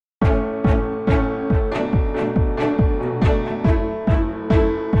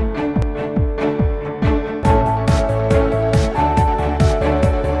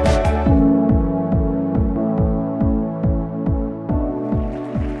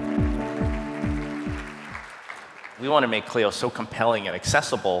We want to make Clio so compelling and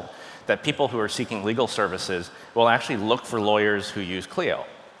accessible that people who are seeking legal services will actually look for lawyers who use Clio.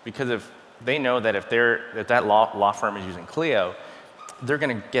 Because if they know that if that law firm is using Clio, they're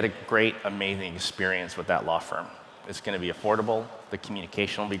going to get a great, amazing experience with that law firm. It's going to be affordable, the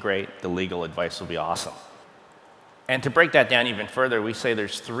communication will be great, the legal advice will be awesome. And to break that down even further, we say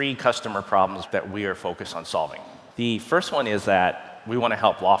there's 3 customer problems that we are focused on solving. The first one is that we want to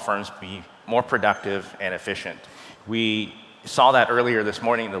help law firms be more productive and efficient. We saw that earlier this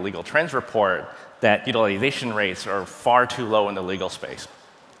morning in the Legal Trends report, that utilization rates are far too low in the legal space.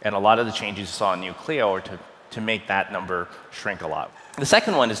 And a lot of the changes you saw in New Clio are to make that number shrink a lot. The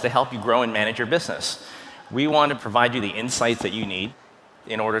second one is to help you grow and manage your business. We want to provide you the insights that you need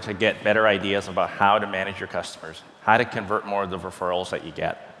in order to get better ideas about how to manage your customers, how to convert more of the referrals that you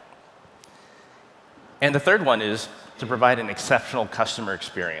get. And the third one is to provide an exceptional customer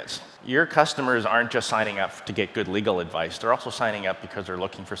experience. Your customers aren't just signing up to get good legal advice. They're also signing up because they're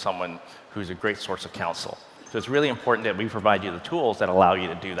looking for someone who's a great source of counsel. So it's really important that we provide you the tools that allow you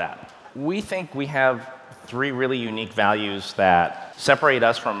to do that. We think we have 3 really unique values that separate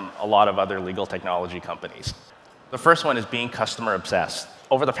us from a lot of other legal technology companies. The first one is being customer obsessed.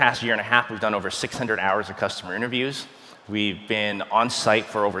 Over the past year and a half, we've done over 600 hours of customer interviews. We've been on site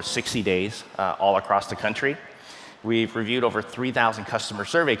for over 60 days all across the country. We've reviewed over 3,000 customer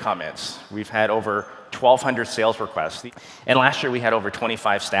survey comments. We've had over 1,200 sales requests. And last year, we had over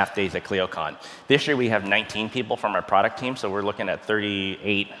 25 staff days at ClioCon. This year, we have 19 people from our product team, so we're looking at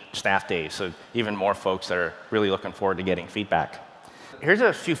 38 staff days, so even more folks that are really looking forward to getting feedback. Here's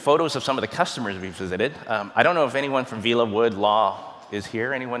a few photos of some of the customers we visited. I don't know if anyone from Vila Wood Law is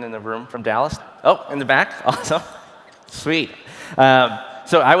here. Anyone in the room from Dallas? Oh, in the back? Awesome. Sweet.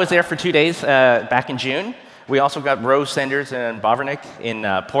 So I was there for 2 days back in June. We also got Rose Senders and Bovernick in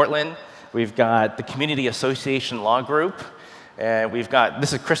Portland. We've got the Community Association Law Group. We've got,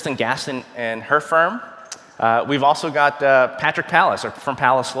 this is Kristen Gaston and her firm. We've also got Patrick Pallas from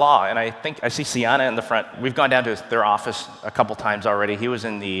Pallas Law, and I think I see Sienna in the front. We've gone down to their office a couple times already. He was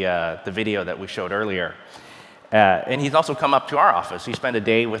in the video that we showed earlier. And he's also come up to our office. He spent a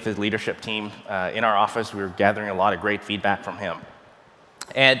day with his leadership team in our office. We were gathering a lot of great feedback from him.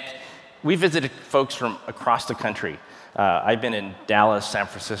 And we visited folks from across the country. I've been in Dallas, San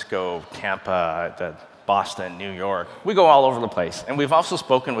Francisco, Tampa, Boston, New York. We go all over the place. And we've also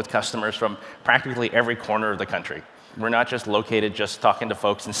spoken with customers from practically every corner of the country. We're not just located just talking to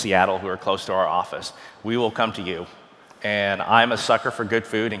folks in Seattle who are close to our office. We will come to you. And I'm a sucker for good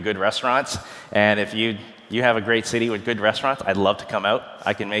food and good restaurants. And if you have a great city with good restaurants, I'd love to come out.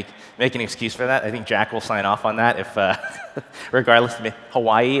 I can make an excuse for that. I think Jack will sign off on that if, regardless of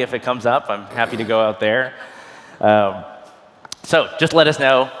Hawaii, if it comes up, I'm happy to go out there. So just let us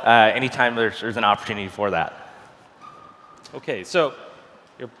know anytime there's an opportunity for that. OK, so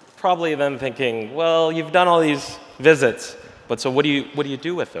you're probably then thinking, well, you've done all these visits, but so what do you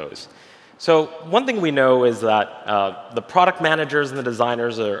do with those? So one thing we know is that the product managers and the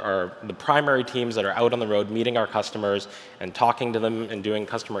designers are the primary teams that are out on the road meeting our customers and talking to them and doing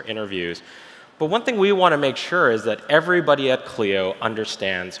customer interviews. But one thing we want to make sure is that everybody at Clio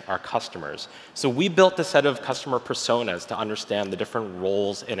understands our customers. So we built a set of customer personas to understand the different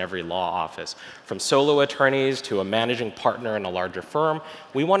roles in every law office. From solo attorneys to a managing partner in a larger firm,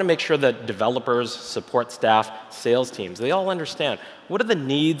 we want to make sure that developers, support staff, sales teams, they all understand what are the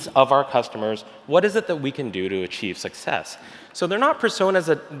needs of our customers, what is it that we can do to achieve success. So they're not personas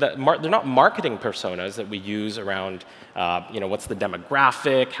they're not marketing personas that we use around what's the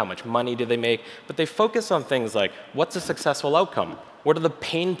demographic, how much money do they make, but they focus on things like what's a successful outcome, what are the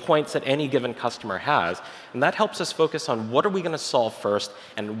pain points that any given customer has, and that helps us focus on what are we going to solve first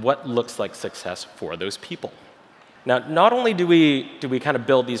and what looks like success for those people. Now, not only do we kind of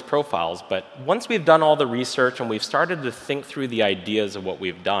build these profiles, but once we've done all the research and we've started to think through the ideas of what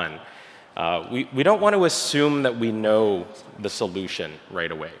we've done, we don't want to assume that we know the solution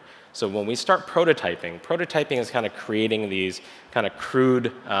right away. So when we start prototyping is kind of creating these kind of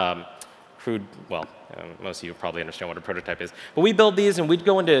crude, well, most of you probably understand what a prototype is. But we build these, and we'd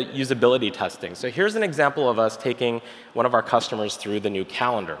go into usability testing. So here's an example of us taking one of our customers through the new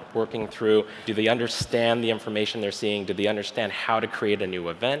calendar, working through, do they understand the information they're seeing? Do they understand how to create a new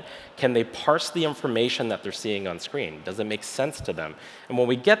event? Can they parse the information that they're seeing on screen? Does it make sense to them? And when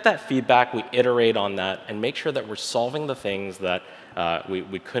we get that feedback, we iterate on that and make sure that we're solving the things that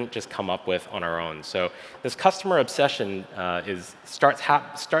we couldn't just come up with on our own. So this customer obsession starts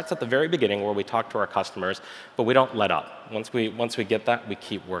at the very beginning where we talk to our customers, but we don't let up. Once we get that, we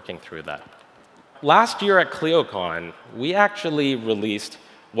keep working through that. Last year at ClioCon, we actually released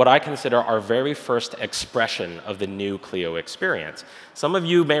what I consider our very first expression of the new Clio experience. Some of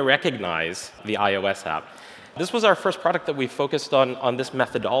you may recognize the iOS app. This was our first product that we focused on this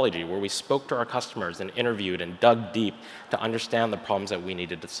methodology, where we spoke to our customers and interviewed and dug deep to understand the problems that we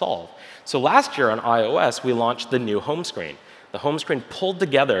needed to solve. So last year on iOS, we launched the new home screen. The home screen pulled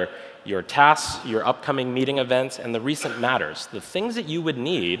together your tasks, your upcoming meeting events, and the recent matters, the things that you would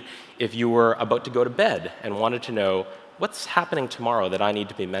need if you were about to go to bed and wanted to know, what's happening tomorrow that I need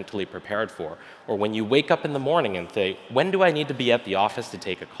to be mentally prepared for? Or when you wake up in the morning and say, when do I need to be at the office to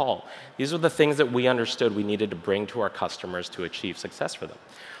take a call? These are the things that we understood we needed to bring to our customers to achieve success for them.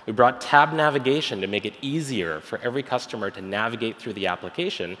 We brought tab navigation to make it easier for every customer to navigate through the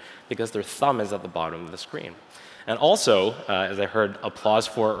application because their thumb is at the bottom of the screen. And also, as I heard applause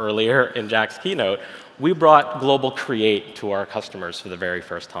for earlier in Jack's keynote, we brought Global Create to our customers for the very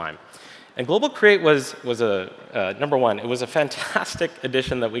first time. And Global Create was number one, it was a fantastic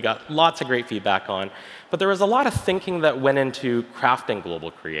addition that we got lots of great feedback on. But there was a lot of thinking that went into crafting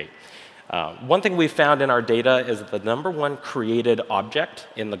Global Create. One thing we found in our data is that the number one created object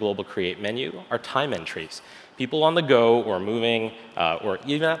in the Global Create menu are time entries. People on the go or moving or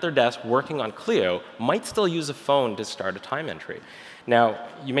even at their desk working on Clio might still use a phone to start a time entry. Now,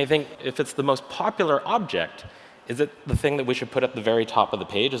 you may think, if it's the most popular object, is it the thing that we should put at the very top of the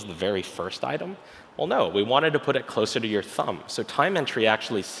page as the very first item? Well, no. We wanted to put it closer to your thumb. So time entry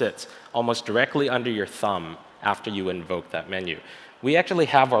actually sits almost directly under your thumb after you invoke that menu. We actually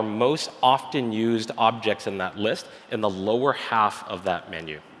have our most often used objects in that list in the lower half of that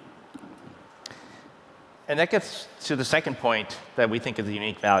menu. And that gets to the second point that we think is a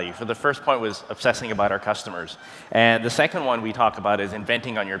unique value. So the first point was obsessing about our customers. And the second one we talk about is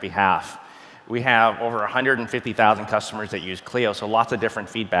inventing on your behalf. We have over 150,000 customers that use Clio, so lots of different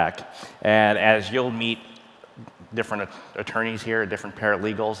feedback. And as you'll meet different attorneys here, different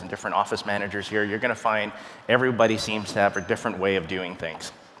paralegals, and different office managers here, you're going to find everybody seems to have a different way of doing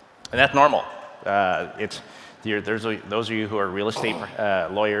things. And that's normal. Those of you who are real estate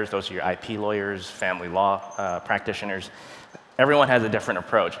lawyers, those are your IP lawyers, family law practitioners. Everyone has a different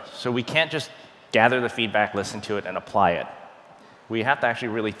approach. So we can't just gather the feedback, listen to it, and apply it. We have to actually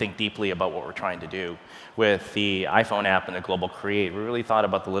really think deeply about what we're trying to do. With the iPhone app and the Global Create, we really thought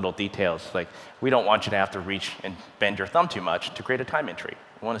about the little details. Like, we don't want you to have to reach and bend your thumb too much to create a time entry.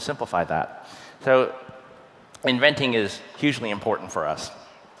 We want to simplify that. So inventing is hugely important for us.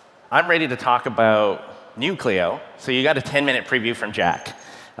 I'm ready to talk about new Clio. So you got a 10-minute preview from Jack.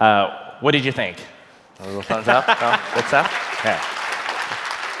 What did you think? A little thumbs up? No? Good stuff? Yeah.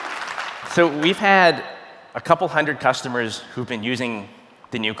 So we've had a couple hundred customers who've been using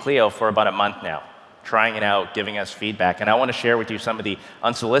the new Clio for about a month now, trying it out, giving us feedback. And I want to share with you some of the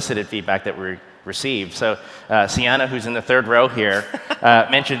unsolicited feedback that we received. So Sienna, who's in the third row here,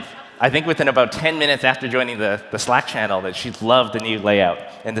 mentioned, I think within about 10 minutes after joining the Slack channel, that she loved the new layout,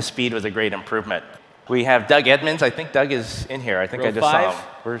 and the speed was a great improvement. We have Doug Edmonds. I think Doug is in here. I think I just saw him.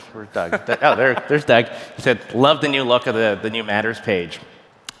 Where's Doug? Oh, there's Doug. He said, love the new look of the new Matters page.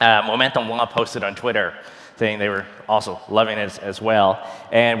 Momentum Law posted on Twitter saying they were also loving it as well.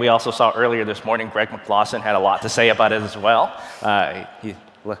 And we also saw earlier this morning, Greg McLaughlin had a lot to say about it as well. A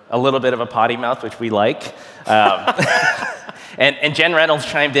little bit of a potty mouth, which we like. And Jen Reynolds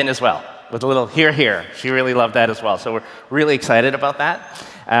chimed in as well with a little hear, hear. She really loved that as well. So we're really excited about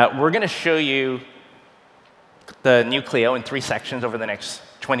that. We're going to show you the new Clio in 3 sections over the next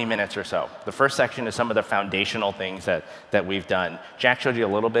 20 minutes or so. The first section is some of the foundational things that we've done. Jack showed you a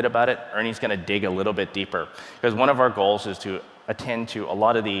little bit about it. Ernie's going to dig a little bit deeper, because one of our goals is to attend to a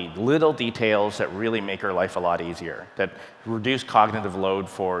lot of the little details that really make our life a lot easier, that reduce cognitive load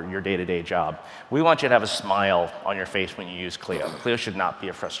for your day-to-day job. We want you to have a smile on your face when you use Clio. Clio should not be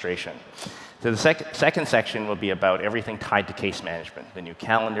a frustration. So the second section will be about everything tied to case management, the new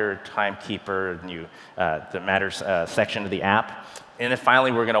calendar, timekeeper, the Matters section of the app. And then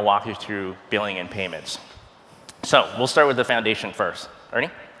finally, we're going to walk you through billing and payments. So we'll start with the foundation first. Ernie?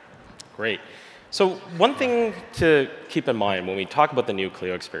 Great. So one thing to keep in mind when we talk about the new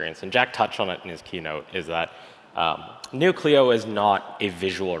Clio experience, and Jack touched on it in his keynote, is that new Clio is not a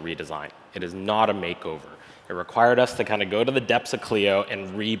visual redesign. It is not a makeover. It required us to kind of go to the depths of Clio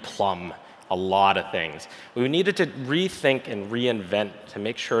and re-plumb a lot of things. We needed to rethink and reinvent to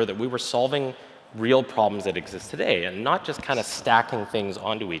make sure that we were solving real problems that exist today and not just kind of stacking things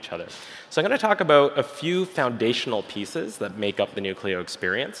onto each other. So I'm going to talk about a few foundational pieces that make up the new Clio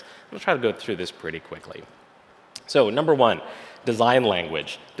experience. I'm going to try to go through this pretty quickly. So number one, design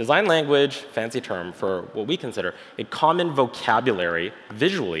language. Design language, fancy term for what we consider a common vocabulary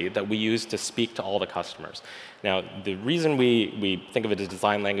visually that we use to speak to all the customers. Now, the reason we think of it as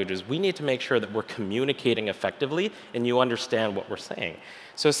design language is we need to make sure that we're communicating effectively and you understand what we're saying.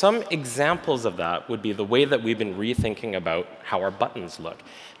 So some examples of that would be the way that we've been rethinking about how our buttons look.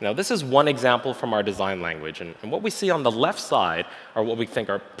 Now, this is one example from our design language. And what we see on the left side are what we think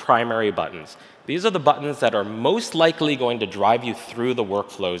are primary buttons. These are the buttons that are most likely going to drive you through the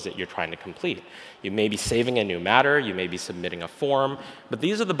workflows that you're trying to complete. You may be saving a new matter, you may be submitting a form, but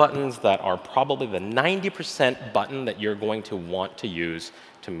these are the buttons that are probably the 90% button that you're going to want to use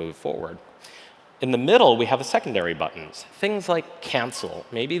to move forward. In the middle, we have the secondary buttons, things like cancel.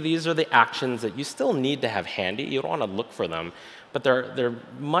 Maybe these are the actions that you still need to have handy. You don't want to look for them, but they're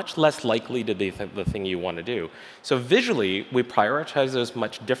much less likely to be the thing you want to do. So visually, we prioritize those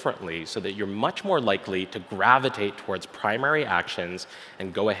much differently so that you're much more likely to gravitate towards primary actions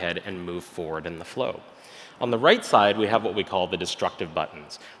and go ahead and move forward in the flow. On the right side, we have what we call the destructive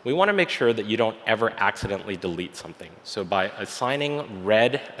buttons. We want to make sure that you don't ever accidentally delete something. So by assigning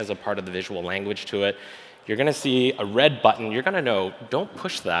red as a part of the visual language to it, you're going to see a red button. You're going to know, don't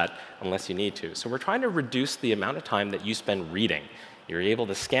push that unless you need to. So we're trying to reduce the amount of time that you spend reading. You're able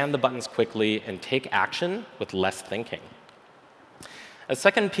to scan the buttons quickly and take action with less thinking. A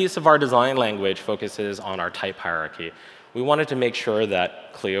second piece of our design language focuses on our type hierarchy. We wanted to make sure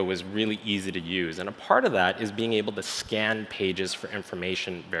that Clio was really easy to use. And a part of that is being able to scan pages for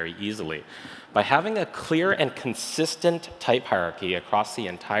information very easily. By having a clear and consistent type hierarchy across the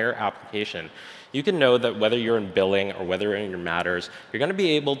entire application, you can know that whether you're in billing or whether you're in your matters, you're going to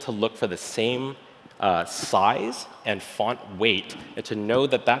be able to look for the same size and font weight, and to know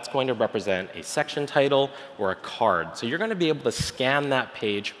that that's going to represent a section title or a card. So you're going to be able to scan that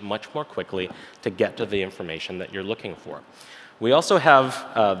page much more quickly to get to the information that you're looking for. We also have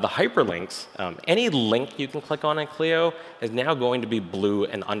the hyperlinks. Any link you can click on in Clio is now going to be blue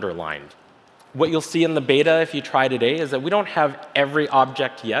and underlined. What you'll see in the beta if you try today is that we don't have every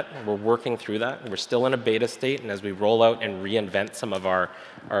object yet. We're working through that. We're still in a beta state, and as we roll out and reinvent some of our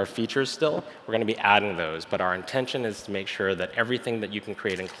features still, we're going to be adding those. But our intention is to make sure that everything that you can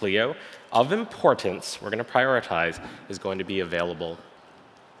create in Clio of importance, we're going to prioritize, is going to be available.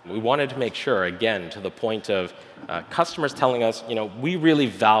 We wanted to make sure, again, to the point of customers telling us, we really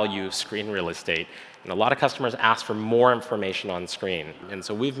value screen real estate. And a lot of customers ask for more information on screen. And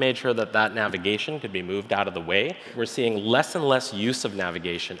so we've made sure that that navigation could be moved out of the way. We're seeing less and less use of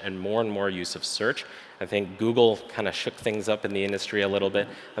navigation and more use of search. I think Google kind of shook things up in the industry a little bit.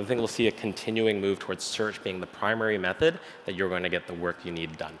 I think we'll see a continuing move towards search being the primary method that you're going to get the work you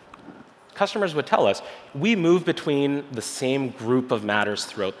need done. Customers would tell us, we move between the same group of matters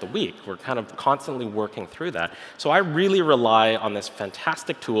throughout the week. We're kind of constantly working through that. So I really rely on this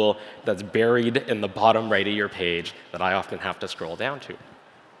fantastic tool that's buried in the bottom right of your page that I often have to scroll down to.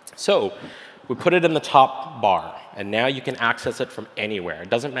 So we put it in the top bar, and now you can access it from anywhere. It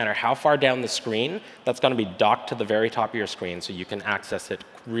doesn't matter how far down the screen, that's going to be docked to the very top of your screen, so you can access it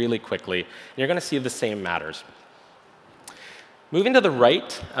really quickly. And you're going to see the same matters. Moving to the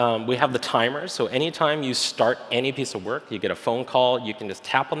right, we have the timer. So anytime you start any piece of work, you get a phone call, you can just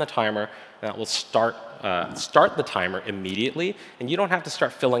tap on the timer, and that will start the timer immediately. And you don't have to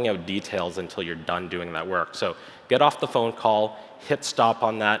start filling out details until you're done doing that work. So get off the phone call, hit stop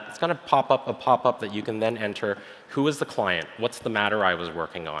on that. It's going to pop up a pop-up that you can then enter. Who is the client? What's the matter I was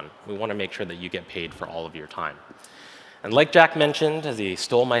working on? We want to make sure that you get paid for all of your time. And like Jack mentioned, as he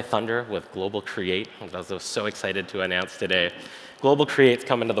stole my thunder with Global Create, which I was so excited to announce today, Global Create's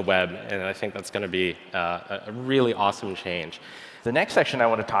coming to the web, and I think that's going to be a really awesome change. The next section I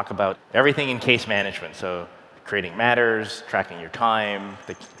want to talk about everything in case management. So creating matters, tracking your time,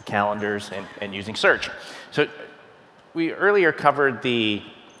 the calendars, and using search. So we earlier covered the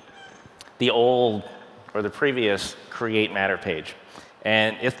old or the previous create matter page,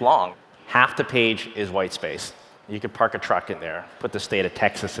 and it's long. Half the page is white space. You could park a truck in there, put the state of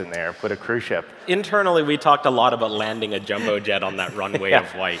Texas in there, put a cruise ship. Internally, we talked a lot about landing a jumbo jet on that runway of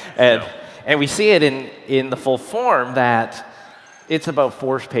white. And we see it in the full form that it's about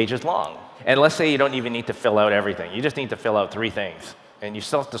 4 pages long. And let's say you don't even need to fill out everything. You just need to fill out 3 things. And you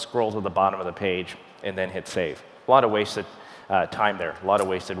still have to scroll to the bottom of the page and then hit save. A lot of wasted time there, a lot of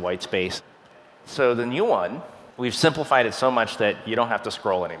wasted white space. So the new one, we've simplified it so much that you don't have to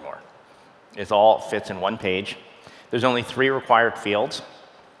scroll anymore. It all fits in one page. There's only 3 required fields,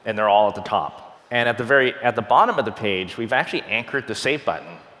 and they're all at the top. And at the bottom of the page, we've actually anchored the save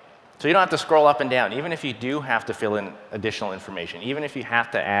button. So you don't have to scroll up and down, even if you do have to fill in additional information, even if you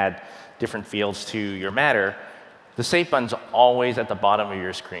have to add different fields to your matter, The Save button's always at the bottom of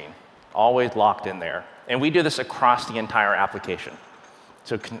your screen, always locked in there. And we do this across the entire application.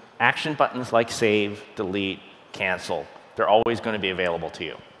 So action buttons like Save, Delete, Cancel, they're always going to be available to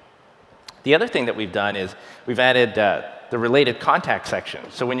you. The other thing that we've done is we've added the related contact section.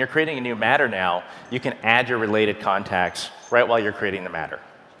 So when you're creating a new matter now, you can add your related contacts right while you're creating the matter.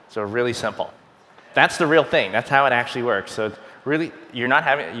 So really simple. That's the real thing. That's how it actually works. So really,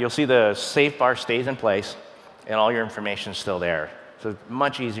 you'll see the save bar stays in place, and all your information is still there. So it's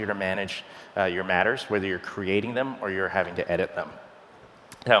much easier to manage your matters, whether you're creating them or you're having to edit them.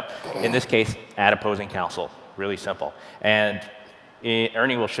 So in this case, add opposing counsel. Really simple. And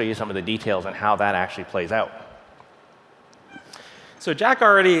Ernie will show you some of the details on how that actually plays out. So Jack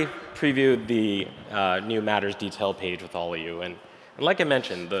already previewed the new matters detail page with all of you. And like I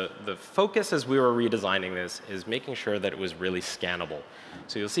mentioned, the focus as we were redesigning this is making sure that it was really scannable.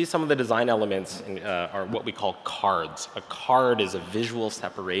 So you'll see some of the design elements are what we call cards. A card is a visual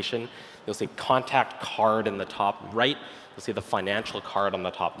separation. You'll see contact card in the top right. You'll see the financial card on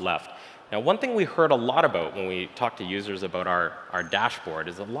the top left. Now, one thing we heard a lot about when we talked to users about our dashboard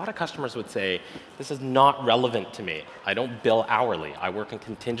is a lot of customers would say, this is not relevant to me. I don't bill hourly. I work in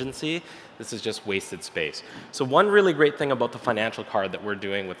contingency. This is just wasted space. So one really great thing about the financial card that we're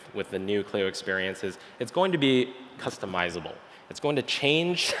doing with the new Clio experience is it's going to be customizable. It's going to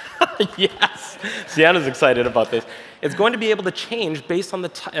change. Yes, Sienna's excited about this. It's going to be able to change based on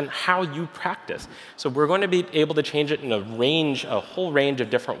and how you practice. So we're going to be able to change it in a whole range of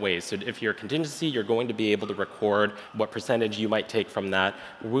different ways. So if you're a contingency, you're going to be able to record what percentage you might take from that.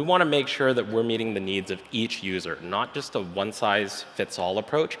 We want to make sure that we're meeting the needs of each user, not just a one-size-fits-all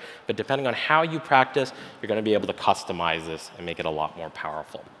approach, but depending on how you practice, you're going to be able to customize this and make it a lot more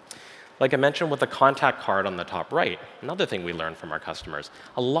powerful. Like I mentioned with the contact card on the top right, another thing we learned from our customers,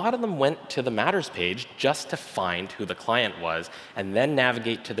 a lot of them went to the Matters page just to find who the client was and then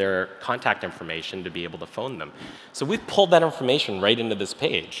navigate to their contact information to be able to phone them. So we've pulled that information right into this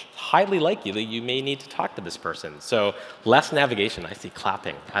page. Highly likely that you may need to talk to this person. So less navigation. I see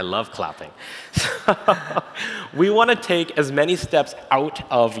clapping. I love clapping. We want to take as many steps out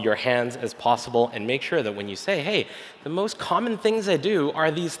of your hands as possible and make sure that when you say, hey, the most common things I do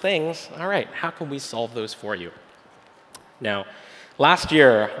are these things. All right, how can we solve those for you? Now, last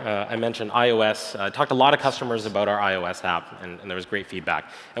year, I mentioned iOS. I talked to a lot of customers about our iOS app, and there was great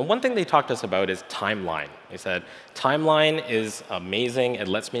feedback. And one thing they talked to us about is timeline. They said, timeline is amazing. It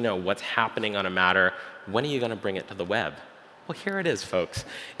lets me know what's happening on a matter. When are you going to bring it to the web? Well, here it is, folks.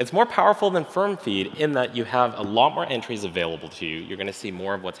 It's more powerful than firm feed in that you have a lot more entries available to you. You're going to see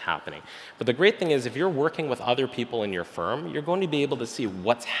more of what's happening. But the great thing is if you're working with other people in your firm, you're going to be able to see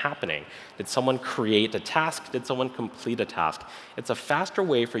what's happening. Did someone create a task? Did someone complete a task? It's a faster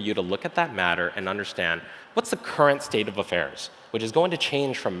way for you to look at that matter and understand what's the current state of affairs, which is going to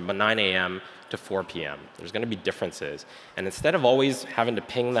change from 9 a.m. to 4 p.m. There's going to be differences. And instead of always having to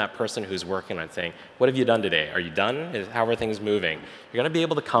ping that person who's working on it saying, what have you done today? Are you done? How are things moving? You're going to be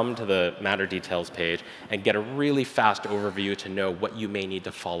able to come to the matter details page and get a really fast overview to know what you may need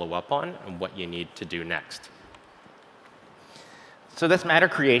to follow up on and what you need to do next. So that's matter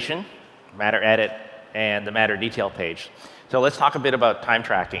creation, matter edit, and the matter detail page. So let's talk a bit about time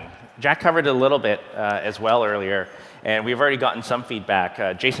tracking. Jack covered it a little bit as well earlier. And we've already gotten some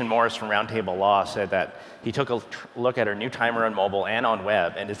feedback. Jason Morris from Roundtable Law said that he took a look at our new timer on mobile and on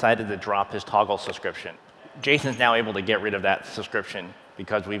web and decided to drop his toggle subscription. Jason's now able to get rid of that subscription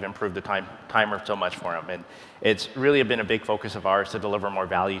because we've improved the timer so much for him. And it's really been a big focus of ours to deliver more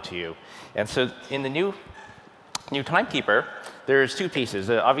value to you. And so in the new timekeeper, there's two pieces.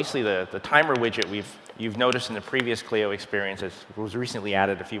 Obviously, the timer widget you've noticed in the previous Clio experience was recently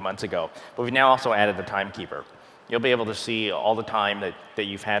added a few months ago. But we've now also added the timekeeper. You'll be able to see all the time that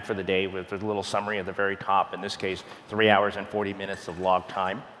you've had for the day with a little summary at the very top. In this case, 3 hours and 40 minutes of log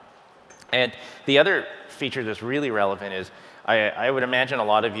time. And the other feature that's really relevant is I would imagine a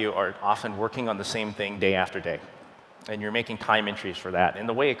lot of you are often working on the same thing day after day. And you're making time entries for that. And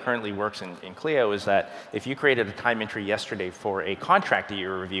the way it currently works in Clio is that if you created a time entry yesterday for a contract that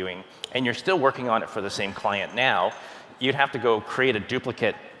you're reviewing, and you're still working on it for the same client now, you'd have to go create a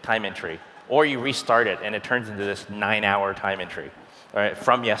duplicate time entry. Or you restart it, and it turns into this 9-hour time entry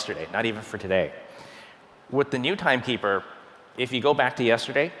from yesterday, not even for today. With the new timekeeper, if you go back to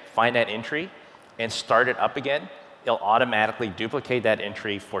yesterday, find that entry, and start it up again, it'll automatically duplicate that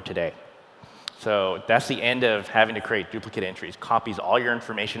entry for today. So that's the end of having to create duplicate entries. Copies all your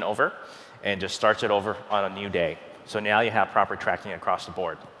information over, and just starts it over on a new day. So now you have proper tracking across the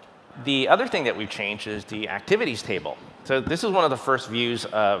board. The other thing that we've changed is the activities table. So this is one of the first views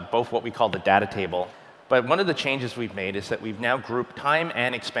of both what we call the data table, But one of the changes we've made is that we've now grouped time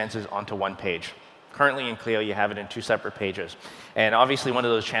and expenses onto one page. Currently in Clio, you have it in 2 separate pages. And obviously, one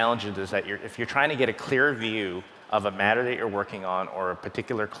of those challenges is that if you're trying to get a clear view of a matter that you're working on or a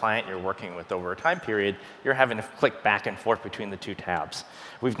particular client you're working with over a time period, you're having to click back and forth between the 2 tabs.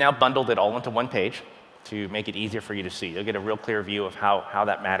 We've now bundled it all into one page to make it easier for you to see. You'll get a real clear view of how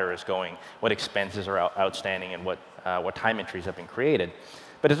that matter is going, what expenses are outstanding, and what time entries have been created.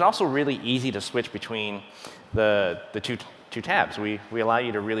 But it's also really easy to switch between the two tabs. We allow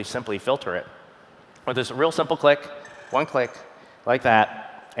you to really simply filter it. With this real simple click, one click, like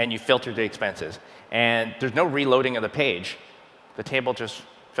that, and you filter the expenses. And there's no reloading of the page. The table just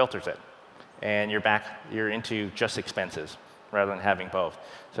filters it. And you're into just expenses rather than having both.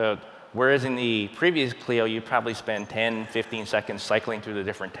 So whereas in the previous Clio, you'd probably spend 10, 15 seconds cycling through the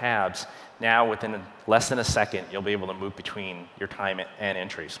different tabs, now within less than a second, you'll be able to move between your time and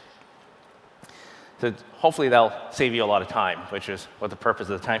entries. So hopefully that'll save you a lot of time, which is what the purpose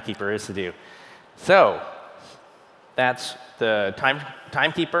of the timekeeper is to do. So that's the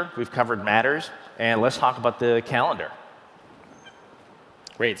timekeeper. We've covered matters. And let's talk about the calendar.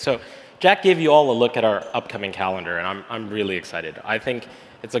 Great. So Jack gave you all a look at our upcoming calendar, and I'm really excited. I think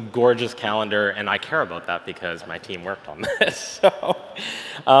it's a gorgeous calendar, and I care about that because my team worked on this. So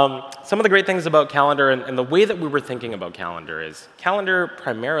some of the great things about calendar and the way that we were thinking about calendar is calendar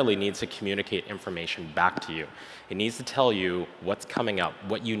primarily needs to communicate information back to you. It needs to tell you what's coming up,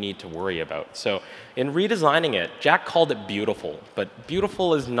 what you need to worry about. So in redesigning it, Jack called it beautiful, but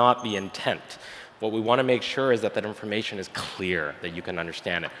beautiful is not the intent. What we want to make sure is that that information is clear, that you can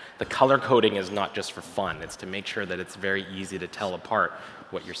understand it. The color coding is not just for fun. It's to make sure that it's very easy to tell apart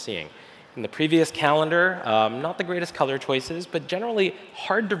what you're seeing. In the previous calendar, not the greatest color choices, but generally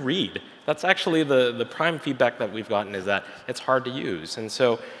hard to read. That's actually the prime feedback that we've gotten, is that it's hard to use. And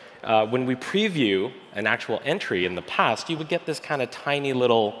so when we preview an actual entry in the past, you would get this kind of tiny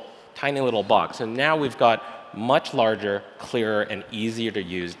little box. And now we've got much larger, clearer, and easier to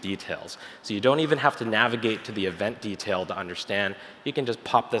use details. So you don't even have to navigate to the event detail to understand. You can just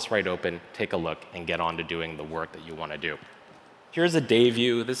pop this right open, take a look, and get on to doing the work that you want to do. Here's a day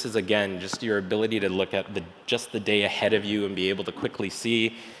view. This is, again, just your ability to look at just the day ahead of you and be able to quickly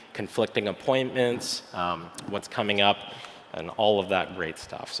see conflicting appointments, what's coming up, and all of that great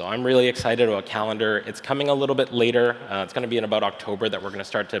stuff. So I'm really excited about calendar. It's coming a little bit later. It's going to be in about October that we're going to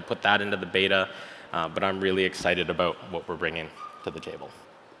start to put that into the beta. But I'm really excited about what we're bringing to the table.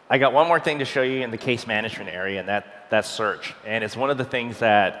 I got one more thing to show you in the case management area, and that's search. And it's one of the things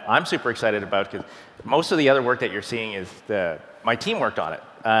that I'm super excited about, because most of the other work that you're seeing is my team worked on it.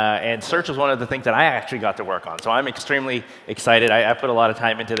 And search was one of the things that I actually got to work on. So I'm extremely excited. I put a lot of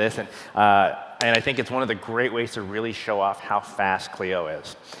time into this, and I think it's one of the great ways to really show off how fast Clio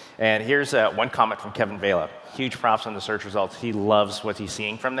is. And here's one comment from Kevin Vela. Huge props on the search results. He loves what he's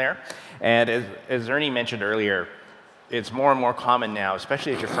seeing from there. And as Ernie mentioned earlier, it's more and more common now,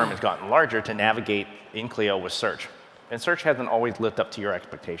 especially as your firm has gotten larger, to navigate in Clio with search. And search hasn't always lived up to your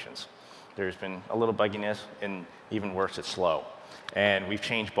expectations. There's been a little bugginess, and even worse, it's slow. And we've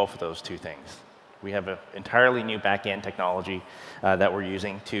changed both of those two things. We have an entirely new back-end technology that we're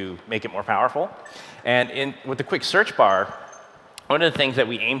using to make it more powerful. And with the quick search bar, one of the things that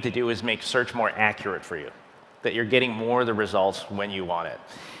we aim to do is make search more accurate for you, that you're getting more of the results when you want it.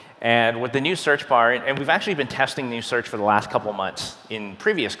 And with the new search bar, and we've actually been testing new search for the last couple months in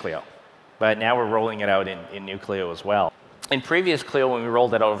previous Clio, but now we're rolling it out in new Clio as well. In previous Clio, when we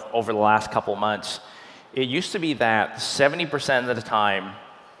rolled it over the last couple months, it used to be that 70% of the time,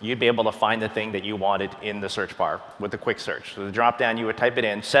 you'd be able to find the thing that you wanted in the search bar with the quick search. So the drop down, you would type it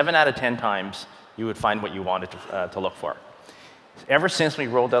in. 7 out of 10 times, you would find what you wanted to look for. Ever since we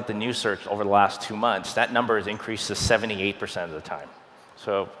rolled out the new search over the last 2 months, that number has increased to 78% of the time.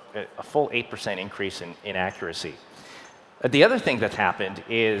 So a full 8% increase in accuracy. The other thing that's happened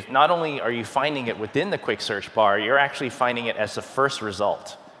is not only are you finding it within the quick search bar, you're actually finding it as the first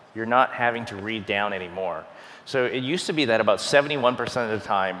result. You're not having to read down anymore. So it used to be that about 71% of the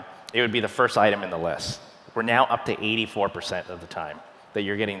time, it would be the first item in the list. We're now up to 84% of the time that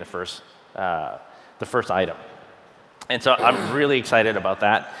you're getting the first item. And so I'm really excited about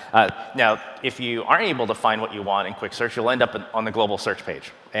that. Now, if you aren't able to find what you want in quick search, you'll end up on the global search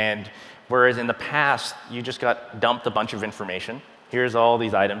page. And whereas in the past, you just got dumped a bunch of information. Here's all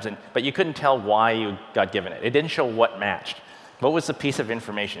these items, but you couldn't tell why you got given it. It didn't show what matched. What was the piece of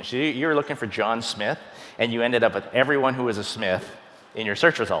information? So you were looking for John Smith, and you ended up with everyone who was a Smith in your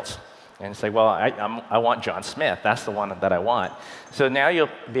search results. And it's like, well, I want John Smith. That's the one that I want. So now you'll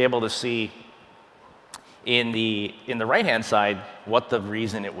be able to see in the right-hand side what the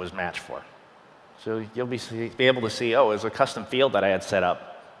reason it was matched for. So you'll be able to see, oh, it was a custom field that I had set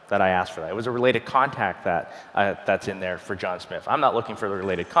up that I asked for that. It was a related contact that's in there for John Smith. I'm not looking for the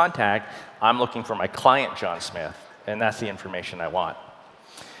related contact. I'm looking for my client, John Smith, and that's the information I want.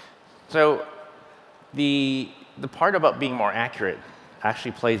 So the part about being more accurate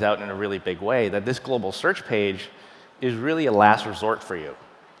actually plays out in a really big way, that this global search page is really a last resort for you.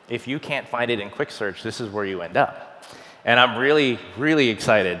 If you can't find it in quick search, this is where you end up. And I'm really, really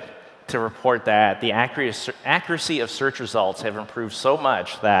excited to report that the accuracy of search results have improved so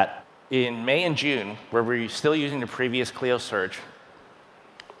much that in May and June, where we're still using the previous Clio search,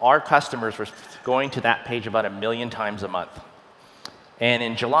 our customers were going to that page about 1 million times a month. And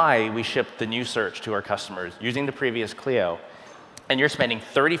in July, we shipped the new search to our customers using the previous Clio. And you're spending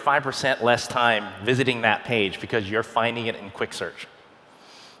 35% less time visiting that page because you're finding it in quick search.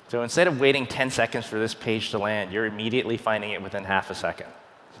 So instead of waiting 10 seconds for this page to land, you're immediately finding it within half a second.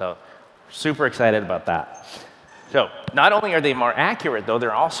 So super excited about that. So not only are they more accurate, though,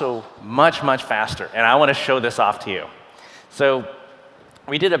 they're also much, much faster. And I want to show this off to you. So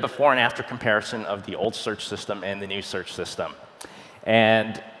we did a before and after comparison of the old search system and the new search system.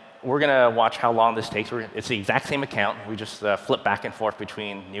 And we're going to watch how long this takes. It's the exact same account. We just flip back and forth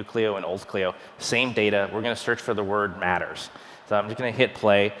between new Clio and old Clio. Same data. We're going to search for the word matters. So I'm just going to hit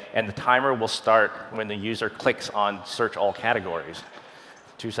play, and the timer will start when the user clicks on search all categories.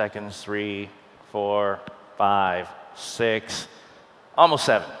 2 seconds, 3, 4, 5, 6, almost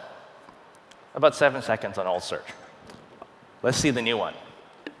 7. About 7 seconds on old search. Let's see the new one.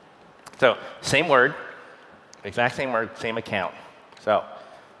 So same word, exact same word, same account. So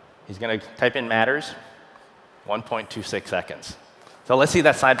he's going to type in matters, 1.26 seconds. So let's see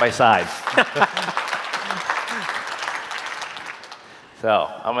that side by side. So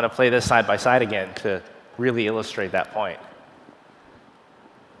I'm going to play this side by side again to really illustrate that point.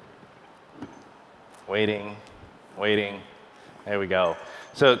 Waiting, waiting, there we go.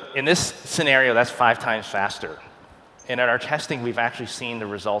 So in this scenario, that's 5 times faster. And in our testing, we've actually seen the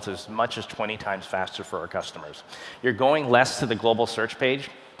results as much as 20 times faster for our customers. You're going less to the global search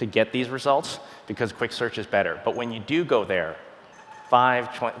page to get these results because quick search is better. But when you do go there,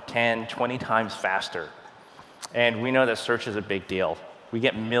 5, 10, 20 times faster. And we know that search is a big deal. We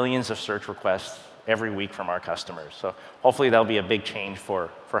get millions of search requests every week from our customers. So hopefully that'll be a big change for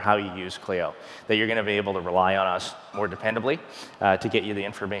how you use Clio, that you're going to be able to rely on us more dependably to get you the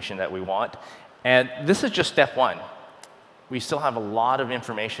information that we want. And this is just step one. We still have a lot of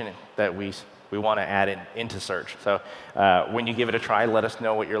information that we want to add into search. So when you give it a try, let us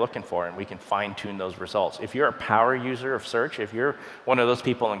know what you're looking for, and we can fine-tune those results. If you're a power user of search, if you're one of those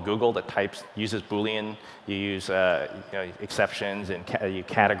people in Google that uses Boolean, you use exceptions, and you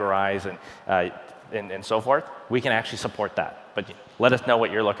categorize, and so forth, we can actually support that. But let us know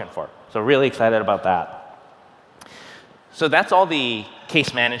what you're looking for. So really excited about that. So that's all the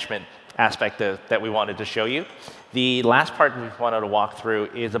case management aspect that we wanted to show you. The last part we wanted to walk through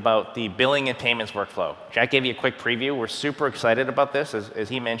is about the billing and payments workflow. Jack gave you a quick preview. We're super excited about this. As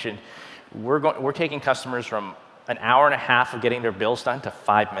he mentioned, we're taking customers from an hour and a half of getting their bills done to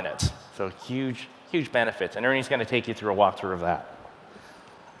 5 minutes. So huge, huge benefits. And Ernie's going to take you through a walkthrough of that.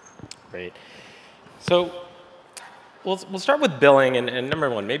 Great. So we'll start with billing. And number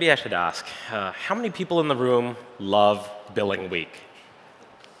one, maybe I should ask, how many people in the room love billing week?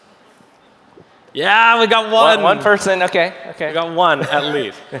 Yeah, we got one. One person, OK. We got one, at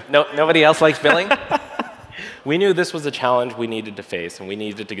least. Nobody else likes billing? We knew this was a challenge we needed to face, and we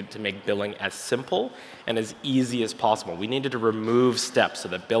needed to make billing as simple and as easy as possible. We needed to remove steps so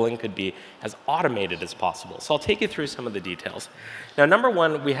that billing could be as automated as possible. So I'll take you through some of the details. Now, number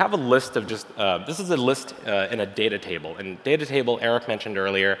one, we have a list of this is a list in a data table. And data table, Eric mentioned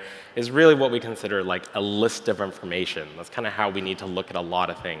earlier, is really what we consider like a list of information. That's kind of how we need to look at a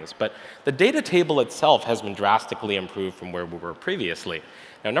lot of things. But the data table itself has been drastically improved from where we were previously.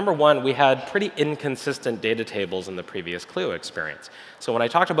 Now, number one, we had pretty inconsistent data tables in the previous Clio experience. So when I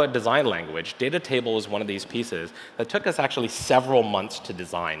talked about design language, data table was one of these pieces that took us actually several months to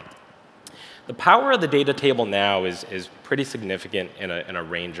design. The power of the data table now is pretty significant in a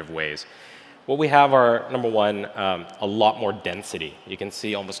range of ways. What we have are, number one, a lot more density. You can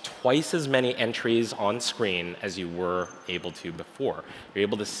see almost twice as many entries on screen as you were able to before. You're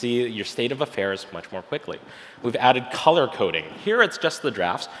able to see your state of affairs much more quickly. We've added color coding. Here it's just the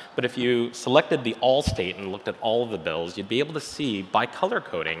drafts, but if you selected the all state and looked at all of the bills, you'd be able to see by color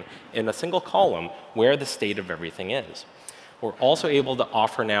coding in a single column where the state of everything is. We're also able to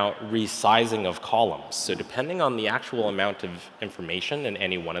offer now resizing of columns. So depending on the actual amount of information in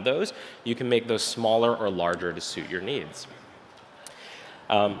any one of those, you can make those smaller or larger to suit your needs.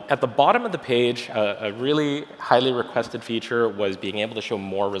 At the bottom of the page, a really highly requested feature was being able to show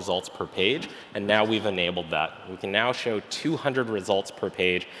more results per page, and now we've enabled that. We can now show 200 results per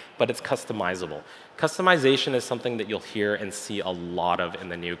page, but it's customizable. Customization is something that you'll hear and see a lot of in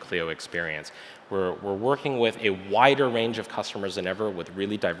the new Clio experience. We're working with a wider range of customers than ever with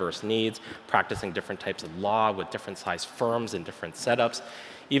really diverse needs, practicing different types of law with different size firms and different setups.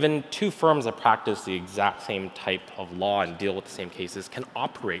 Even two firms that practice the exact same type of law and deal with the same cases can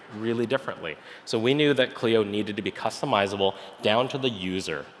operate really differently. So we knew that Clio needed to be customizable down to the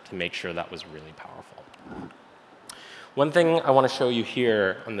user to make sure that was really powerful. One thing I want to show you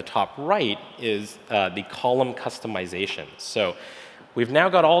here on the top right is the column customization. So we've now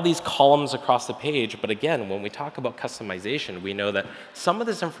got all these columns across the page, but again, when we talk about customization, we know that some of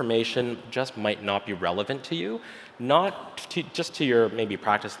this information just might not be relevant to you, not just to your maybe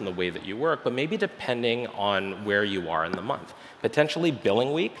practice in the way that you work, but maybe depending on where you are in the month. Potentially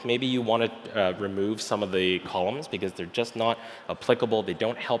billing week, maybe you want to remove some of the columns because they're just not applicable, they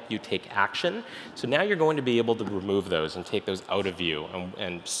don't help you take action. So now you're going to be able to remove those and take those out of view,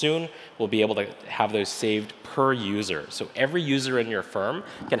 and soon we'll be able to have those saved per user. So every user in your firm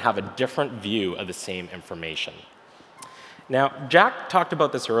can have a different view of the same information. Now, Jack talked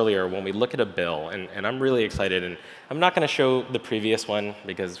about this earlier when we look at a bill, and I'm really excited. And I'm not going to show the previous one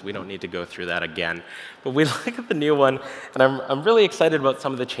because we don't need to go through that again. But we look at the new one, and I'm really excited about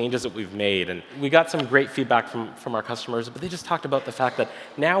some of the changes that we've made. And we got some great feedback from our customers, but they just talked about the fact that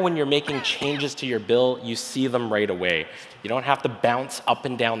now when you're making changes to your bill, you see them right away. You don't have to bounce up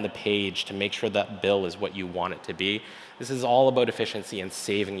and down the page to make sure that bill is what you want it to be. This is all about efficiency and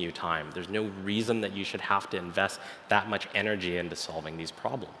saving you time. There's no reason that you should have to invest that much energy into solving these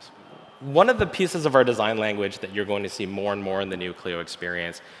problems. One of the pieces of our design language that you're going to see more and more in the new Clio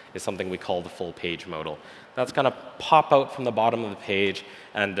experience is something we call the full page modal. That's going to pop out from the bottom of the page,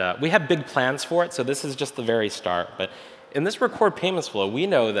 and we have big plans for it, so this is just the very start. But in this record payments flow, we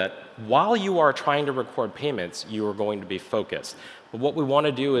know that while you are trying to record payments, you are going to be focused. But what we want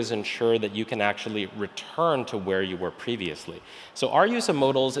to do is ensure that you can actually return to where you were previously. So our use of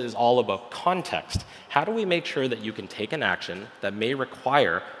modals is all about context. How do we make sure that you can take an action that may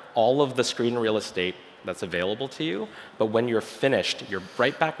require all of the screen real estate that's available to you, but when you're finished, you're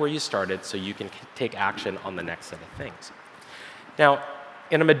right back where you started so you can take action on the next set of things. Now,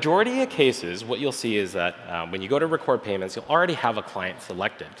 in a majority of cases, what you'll see is that when you go to record payments, you'll already have a client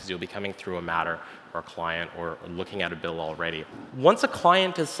selected because you'll be coming through a matter or a client or looking at a bill already. Once a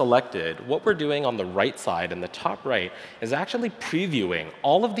client is selected, what we're doing on the right side, in the top right, is actually previewing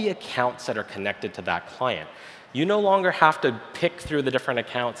all of the accounts that are connected to that client. You no longer have to pick through the different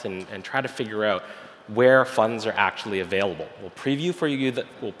accounts and try to figure out where funds are actually available. We'll preview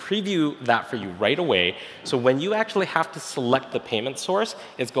that for you right away, so when you actually have to select the payment source,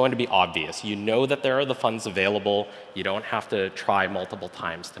 it's going to be obvious. You know that there are the funds available. You don't have to try multiple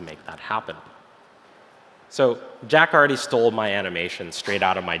times to make that happen. So Jack already stole my animation straight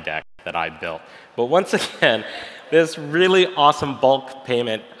out of my deck that I built. But once again, this really awesome bulk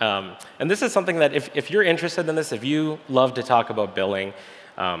payment, and this is something that if you're interested in this, if you love to talk about billing,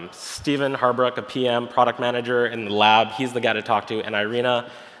 Stephen Harbrook, a PM, product manager in the lab, he's the guy to talk to, and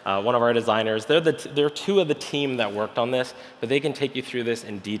Irina, one of our designers, they're two of the team that worked on this, but they can take you through this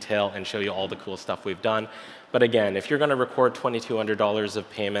in detail and show you all the cool stuff we've done. But again, if you're going to record $2,200 of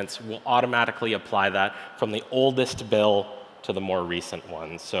payments, we'll automatically apply that from the oldest bill to the more recent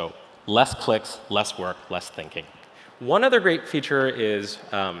one. So less clicks, less work, less thinking. One other great feature is,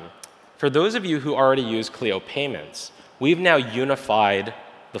 for those of you who already use Clio Payments, we've now unified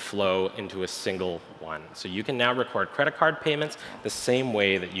the flow into a single one. So you can now record credit card payments the same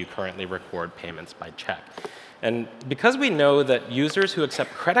way that you currently record payments by check. And because we know that users who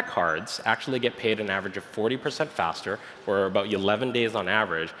accept credit cards actually get paid an average of 40% faster, or about 11 days on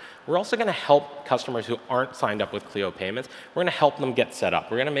average, we're also going to help customers who aren't signed up with Clio Payments. We're going to help them get set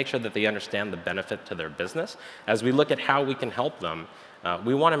up. We're going to make sure that they understand the benefit to their business. As we look at how we can help them,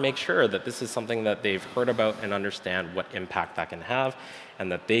 we want to make sure that this is something that they've heard about and understand what impact that can have,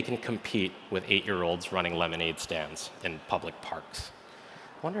 and that they can compete with 8-year-olds running lemonade stands in public parks.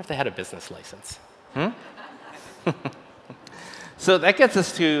 I wonder if they had a business license. So that gets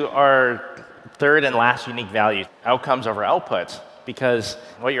us to our third and last unique value, outcomes over outputs, because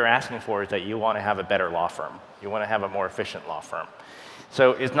what you're asking for is that you want to have a better law firm. You want to have a more efficient law firm.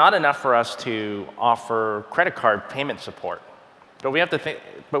 So it's not enough for us to offer credit card payment support, but we have to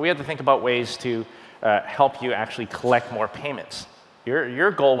think about ways to help you actually collect more payments. Your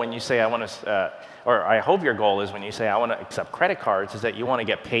goal when you say I want to, or I hope your goal is when you say I want to accept credit cards, is that you want to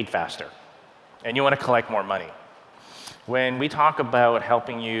get paid faster, and you want to collect more money. When we talk about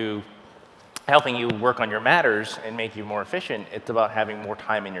helping you work on your matters and make you more efficient, it's about having more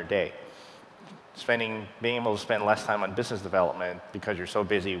time in your day. Being able to spend less time on business development because you're so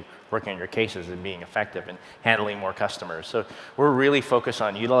busy working on your cases and being effective and handling more customers. So we're really focused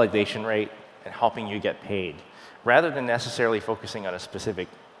on utilization rate and helping you get paid, rather than necessarily focusing on a specific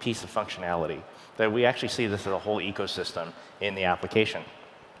piece of functionality. That we actually see this as a whole ecosystem in the application.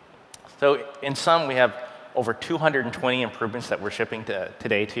 So in sum, we have over 220 improvements that we're shipping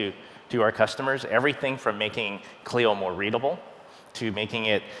today to our customers. Everything from making Clio more readable, to making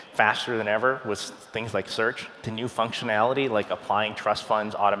it faster than ever with things like search, to new functionality like applying trust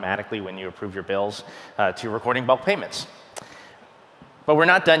funds automatically when you approve your bills, to recording bulk payments. But we're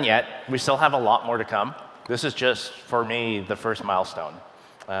not done yet. We still have a lot more to come. This is just, for me, the first milestone.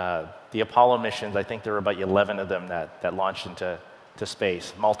 The Apollo missions, I think there were about 11 of them that launched into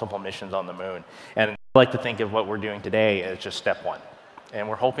space, multiple missions on the moon. And I like to think of what we're doing today as just step one. And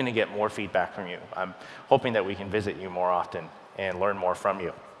we're hoping to get more feedback from you. I'm hoping that we can visit you more often and learn more from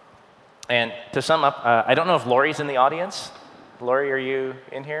you. And to sum up, I don't know if Lori's in the audience. Lori, are you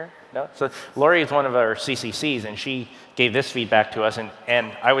in here? No? So Lori is one of our CCCs, and she gave this feedback to us,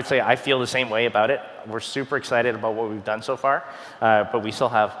 and I would say I feel the same way about it. We're super excited about what we've done so far, but we still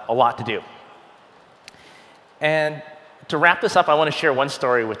have a lot to do. And to wrap this up, I want to share one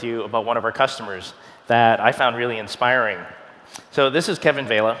story with you about one of our customers that I found really inspiring. So this is Kevin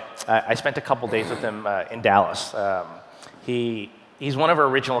Vela. I spent a couple days with him in Dallas. He's one of our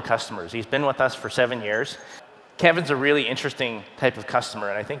original customers. He's been with us for 7 years. Kevin's a really interesting type of customer,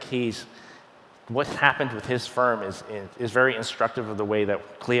 and I think what's happened with his firm is very instructive of the way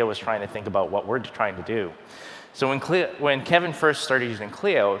that Clio is trying to think about what we're trying to do. So when Kevin first started using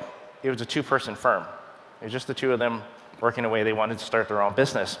Clio, it was a two-person firm. It was just the two of them working away. They wanted to start their own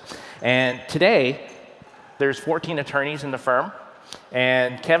business. And today, there's 14 attorneys in the firm,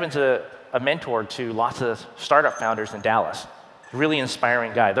 and Kevin's a mentor to lots of startup founders in Dallas. Really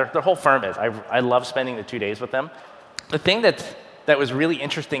inspiring guy. Their whole firm is. I love spending the 2 days with them. The thing that was really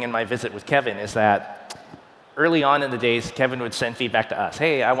interesting in my visit with Kevin is that early on in the days, Kevin would send feedback to us.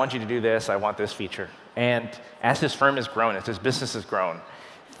 Hey, I want you to do this. I want this feature. And as his firm has grown, as his business has grown,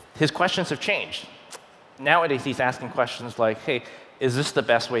 his questions have changed. Nowadays, he's asking questions like, hey, is this the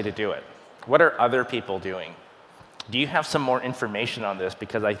best way to do it? What are other people doing? Do you have some more information on this?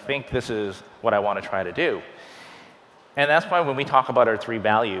 Because I think this is what I want to try to do. And that's why when we talk about our 3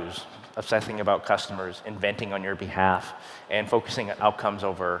 values, obsessing about customers, inventing on your behalf, and focusing on outcomes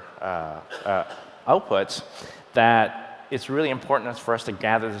over outputs, that it's really important for us to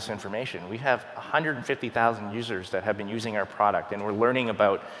gather this information. We have 150,000 users that have been using our product, and we're learning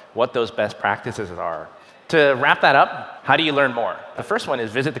about what those best practices are. To wrap that up, how do you learn more? The first one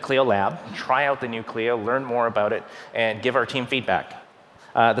is visit the Clio lab, try out the new Clio, learn more about it, and give our team feedback.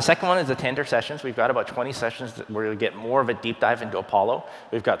 The second one is attend our sessions. We've got about 20 sessions where you'll get more of a deep dive into Apollo.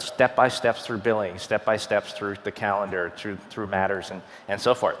 We've got step-by-steps through billing, step-by-steps through the calendar, through matters, and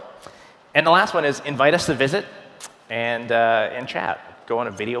so forth. And the last one is invite us to visit and chat. Go on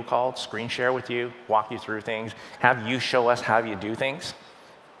a video call, screen share with you, walk you through things, have you show us how you do things.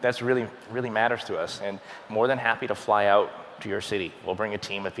 That's really matters to us, and more than happy to fly out to your city. We'll bring a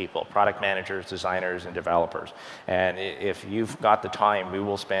team of people, product managers, designers, and developers. And if you've got the time, we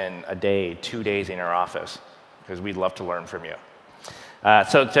will spend a day, 2 days in our office, because we'd love to learn from you.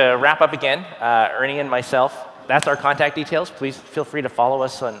 So to wrap up again, Ernie and myself, that's our contact details. Please feel free to follow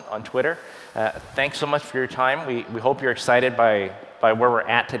us on Twitter. Thanks so much for your time. We hope you're excited by where we're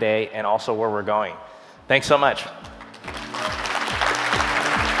at today and also where we're going. Thanks so much.